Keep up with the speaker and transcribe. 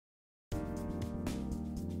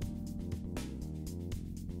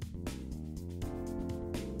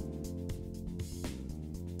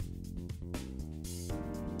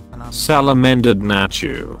Salamended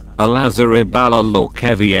Nachu, Alazaribala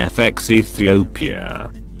Lokevi VFX Ethiopia.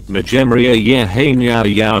 Majemria Yehania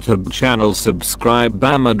YouTube channel subscribe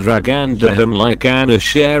Bamadragandaham like Anna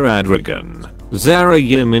share Adragan. Zara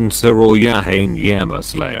Yemin Saro Yahain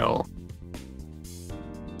Yemaslail.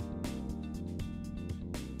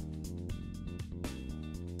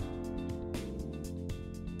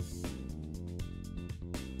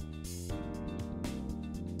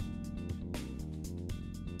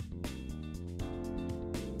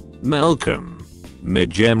 Malcolm.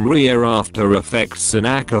 Majemria After Effects and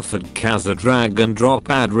Akafat Kaza drag and drop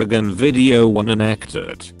Adragan video 1 and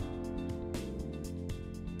acted.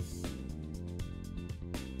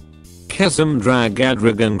 Kesem drag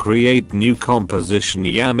Adragan create new composition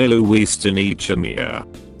Yamilu Western Ichamia.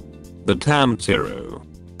 The Tamtiru.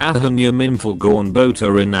 Ahanyam Infogorn Bota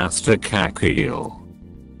Inasta Kakil.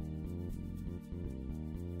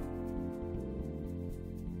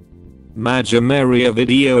 Majameria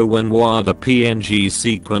video when wada PNG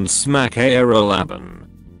sequence smack aerolaban.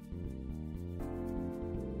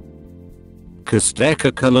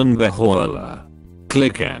 Kasteka kalan behola.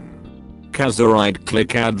 Click N. Kazarite click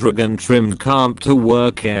Adragan trimmed camp to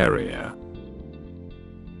work area.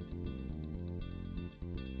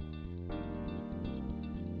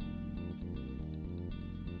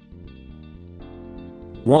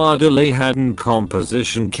 Wadali hadden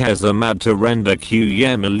composition Kazamad to render Q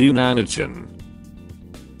Yemalunanachan.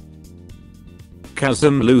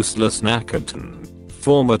 Kazam looseless Nakatan.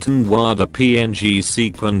 Formaton Wada PNG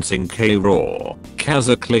sequencing K raw.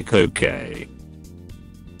 Kaza click OK.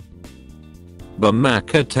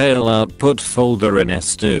 Bamaka tail output folder in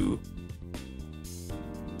S2.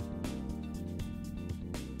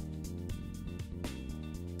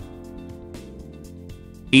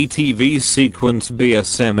 ETV sequence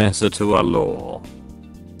BSMS to a law.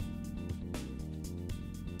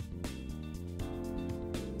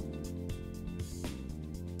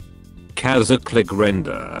 Kaza click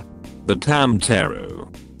render. The Tamteru.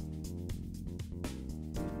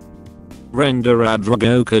 Render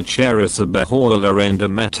Adragoka Cherisa Behola render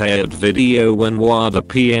Metaed video when wada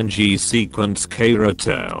PNG sequence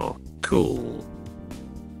Karatel. Cool.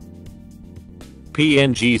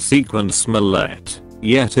 PNG sequence Millet.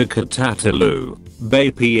 Yeta Katatalu,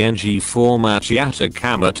 Bay PNG format Yata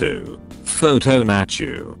Kamatu, Photo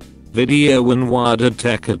Nachu. Video when wada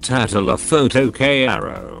Tekatatala Photo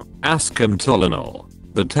Karo, Askam Tolanol,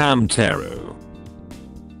 the Tamteru.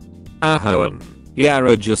 Ahoan,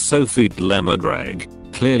 Yara Jasofit Lemadrag,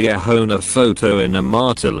 Clear Yahona Photo in a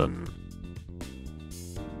Martilan.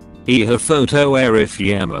 Iha Photo Erif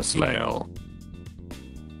Yemaslail.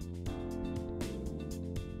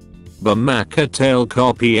 Bamaka tail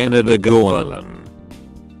copy Enada Goalan.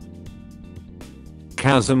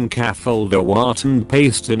 Kazam Kafolda Watan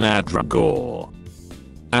paste in Adragor.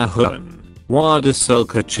 Ahun. Wada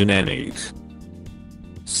Selkachin Enit.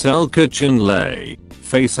 Selkachin lay.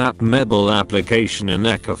 Face app mebel application in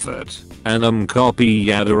Ekafat. Anum copy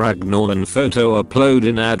Yadaragnolan photo upload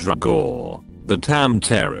in Adragor. The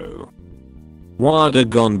Tamteru. Wada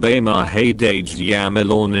Gonbema Haydaged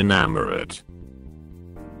Yamilon in Amharic.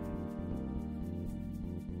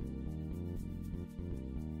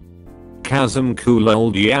 Kazam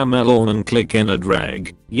Kulol Yamelon and click in a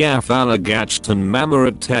drag, Yafala Gachtan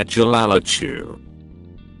Mamarat Techalalachu.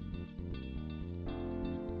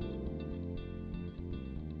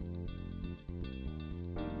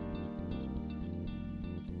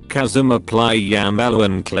 Kazam apply Yamelo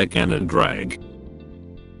and click in a drag.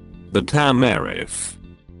 The Tamerif.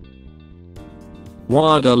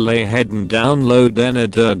 Wada lay head and download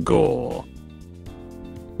Enada Gore.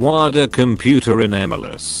 Wada computer in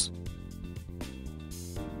MLS.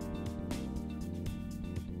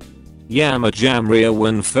 Yamajamria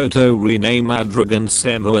when photo rename Adragan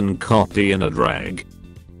Semo and copy in a drag.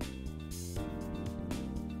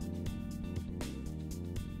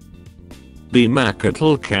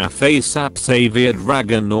 Bimakatal Cafe Sap Savior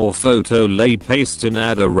Dragon or photo lay paste in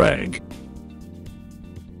add a reg.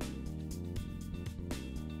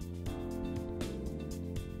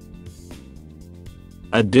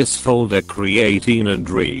 A disfolder create in a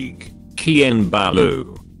drig. Kien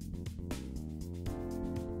Balu.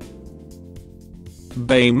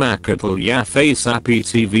 Bay Makatal Yafe Sapi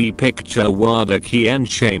TV picture Wada Kien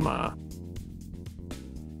Shema.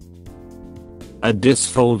 A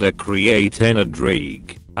disfolder create in a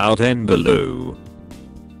drig, out en below.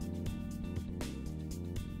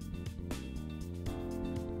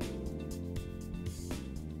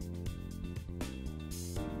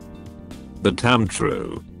 The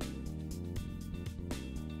Tamtru.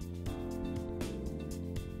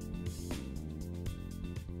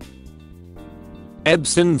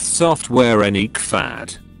 EbSynth software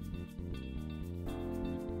enikfat.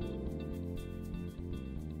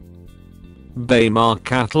 Baymar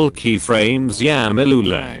cattle keyframes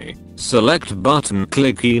Yamilule. Select button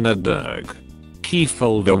click Inaderg. Key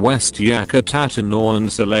folder West Yakatatanorn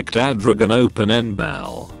select Adragon open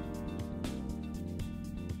Nbel.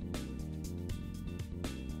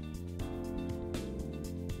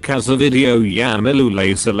 Kaza video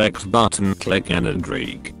Yamilule select button click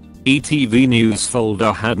Enadrig. ETV news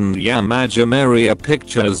folder Hadden Yamajameria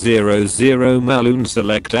picture 00 Malun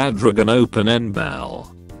select Adragon open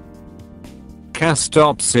Nbel.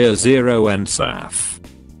 Castop Sear 0 Ensaf.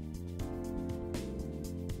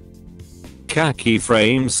 Key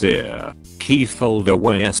frame Sear. Key folder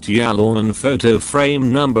West Yalorn photo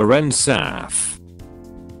frame number Ensaf.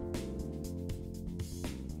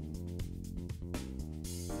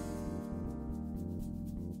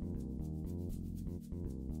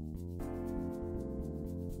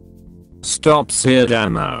 Stops here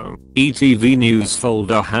demo. ETV news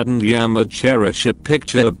folder Hadden Yama cherish a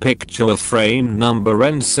picture frame number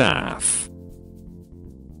Ensaf.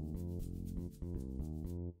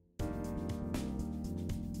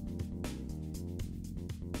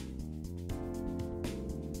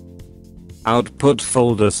 Output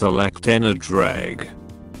folder select Enadrag.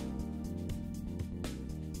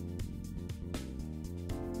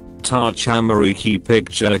 Touch Amharic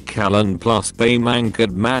picture Kalan plus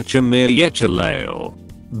Baymankad Machamir Yechalale.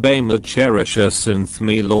 Bayma cherisha synth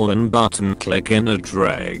Miloran button click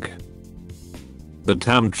Enadrag.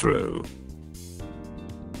 Batamtru.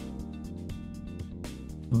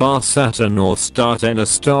 Barsata North start Ena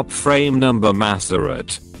stop frame number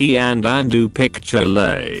Masarat. E and Andu picture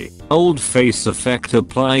lay. Old face effect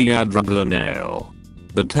apply Yadraglanale.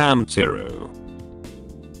 Batamtiru.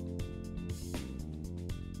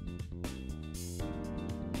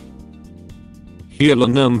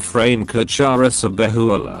 Hulanum frame Kachara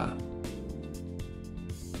Sabehuala.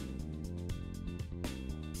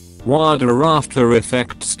 Wada After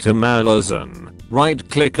Effects to Malazan. Right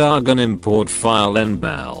click Argon import file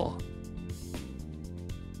Nbel.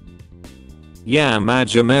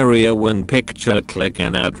 Yamajameria when picture click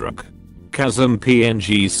Enadrag. Kazam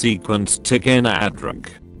PNG sequence tick Enadrag.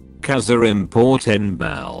 Kazar import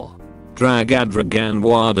Nbel. Drag Adragan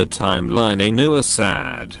Wada timeline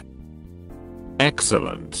Enuasad.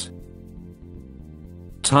 Excellent.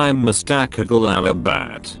 Time Mustakagal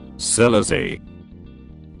Alabat, Selazi.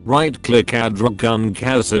 Right click Adragun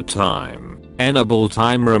Kaza time. Enable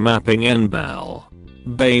timer mapping Nbel.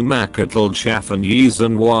 Baymakatal Chaffan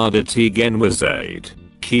Yizan Wada Tegen Wazade.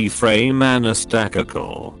 Keyframe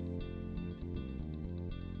Anastakakal.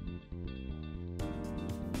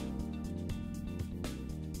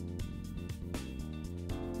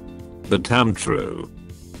 Batamtru.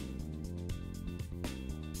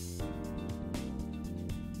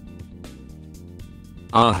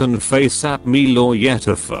 Ahan Faceap Milo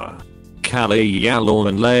Yetafa. Kali Yalor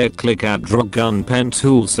and layer click Adragun pen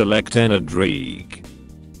tool select Enadrig.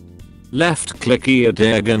 Left click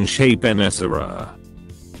Eadergan shape Enesera.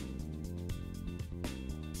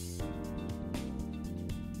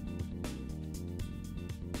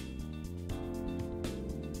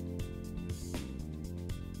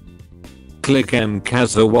 Click M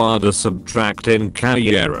Kazawada subtract in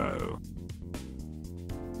Kayero.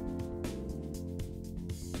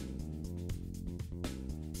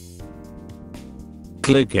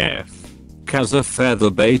 Click F. Kaza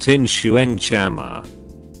featherbait in Shuengchama.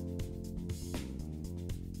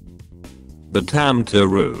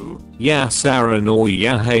 Batamtaru. Yasaran or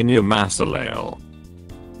Yahania Masalel.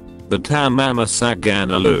 Batamama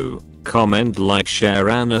Saganalu. Comment like share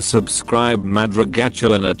and subscribe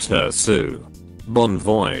Madragachalana Tersu. Bon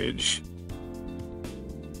voyage.